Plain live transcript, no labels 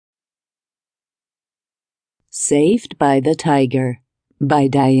Saved by the Tiger by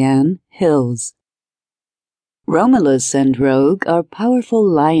Diane Hills. Romulus and Rogue are powerful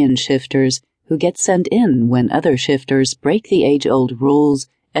lion shifters who get sent in when other shifters break the age-old rules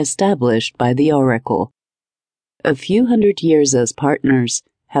established by the Oracle. A few hundred years as partners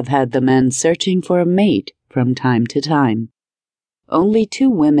have had the men searching for a mate from time to time. Only 2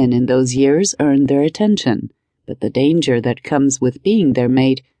 women in those years earned their attention, but the danger that comes with being their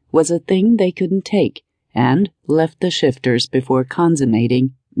mate was a thing they couldn't take, and left the shifters before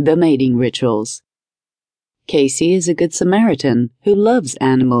consummating the mating rituals. Casey is a good Samaritan who loves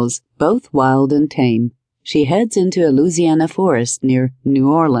animals, both wild and tame. She heads into a Louisiana forest near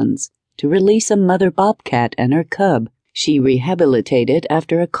New Orleans to release a mother bobcat and her cub she rehabilitated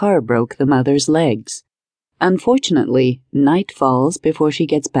after a car broke the mother's legs. Unfortunately, night falls before she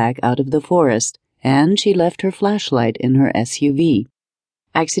gets back out of the forest, and she left her flashlight in her SUV.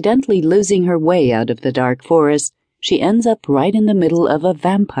 Accidentally losing her way out of the dark forest, she ends up right in the middle of a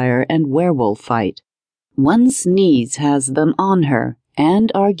vampire and werewolf fight. One sneeze has them on her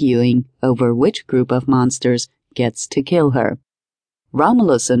and arguing over which group of monsters gets to kill her.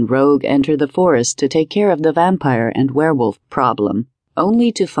 Romulus and Rogue enter the forest to take care of the vampire and werewolf problem,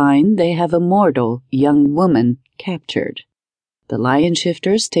 only to find they have a mortal young woman captured. The lion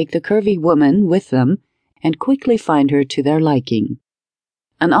shifters take the curvy woman with them and quickly find her to their liking.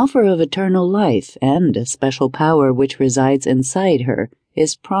 An offer of eternal life and a special power which resides inside her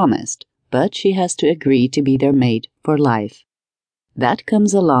is promised, but she has to agree to be their mate for life. That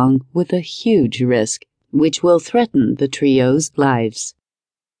comes along with a huge risk, which will threaten the trio's lives.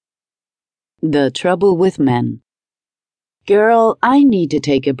 The Trouble with Men. Girl, I need to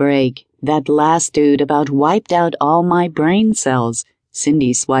take a break. That last dude about wiped out all my brain cells.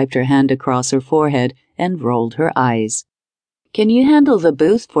 Cindy swiped her hand across her forehead and rolled her eyes. Can you handle the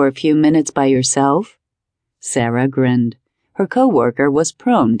booth for a few minutes by yourself? Sarah grinned. Her coworker was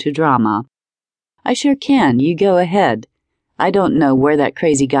prone to drama. I sure can, you go ahead. I don't know where that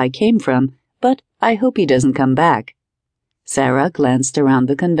crazy guy came from, but I hope he doesn't come back. Sarah glanced around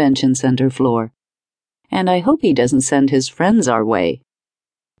the convention center floor. And I hope he doesn't send his friends our way.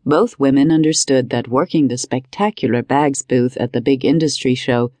 Both women understood that working the spectacular bags booth at the big industry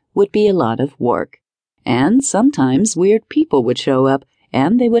show would be a lot of work. And sometimes weird people would show up,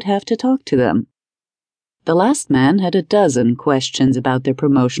 and they would have to talk to them. The last man had a dozen questions about their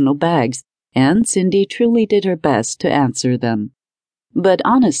promotional bags, and Cindy truly did her best to answer them. But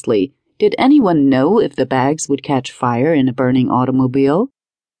honestly, did anyone know if the bags would catch fire in a burning automobile?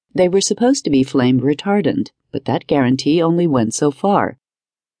 They were supposed to be flame retardant, but that guarantee only went so far.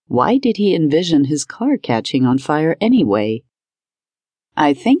 Why did he envision his car catching on fire anyway?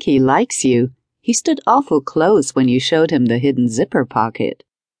 I think he likes you. He stood awful close when you showed him the hidden zipper pocket.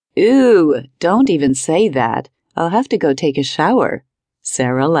 Ooh, don't even say that. I'll have to go take a shower.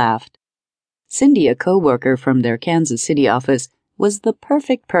 Sarah laughed. Cindy, a coworker from their Kansas City office, was the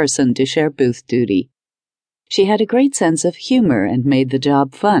perfect person to share booth duty. She had a great sense of humor and made the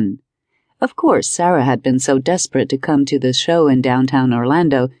job fun. Of course, Sarah had been so desperate to come to the show in downtown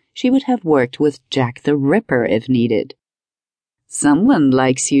Orlando, she would have worked with Jack the Ripper if needed. Someone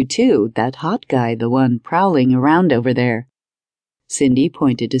likes you too, that hot guy, the one prowling around over there. Cindy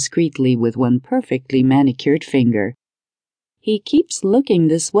pointed discreetly with one perfectly manicured finger. He keeps looking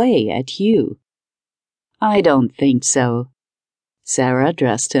this way at you. I don't think so. Sarah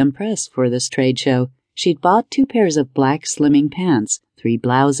dressed to impress for this trade show. She'd bought 2 pairs of black slimming pants, 3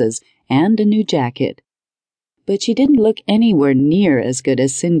 blouses, and a new jacket. But she didn't look anywhere near as good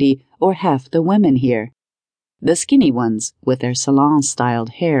as Cindy or half the women here. The skinny ones, with their salon-styled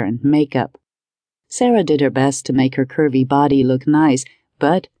hair and makeup. Sarah did her best to make her curvy body look nice,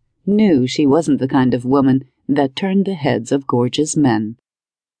 but knew she wasn't the kind of woman that turned the heads of gorgeous men.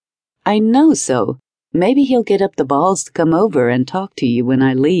 I know so. Maybe he'll get up the balls to come over and talk to you when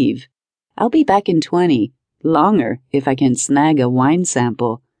I leave. I'll be back in 20, longer if I can snag a wine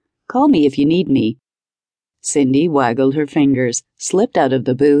sample. Call me if you need me. Cindy waggled her fingers, slipped out of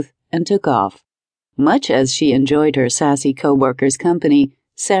the booth, and took off. Much as she enjoyed her sassy coworker's company,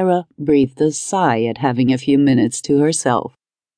 Sarah breathed a sigh at having a few minutes to herself.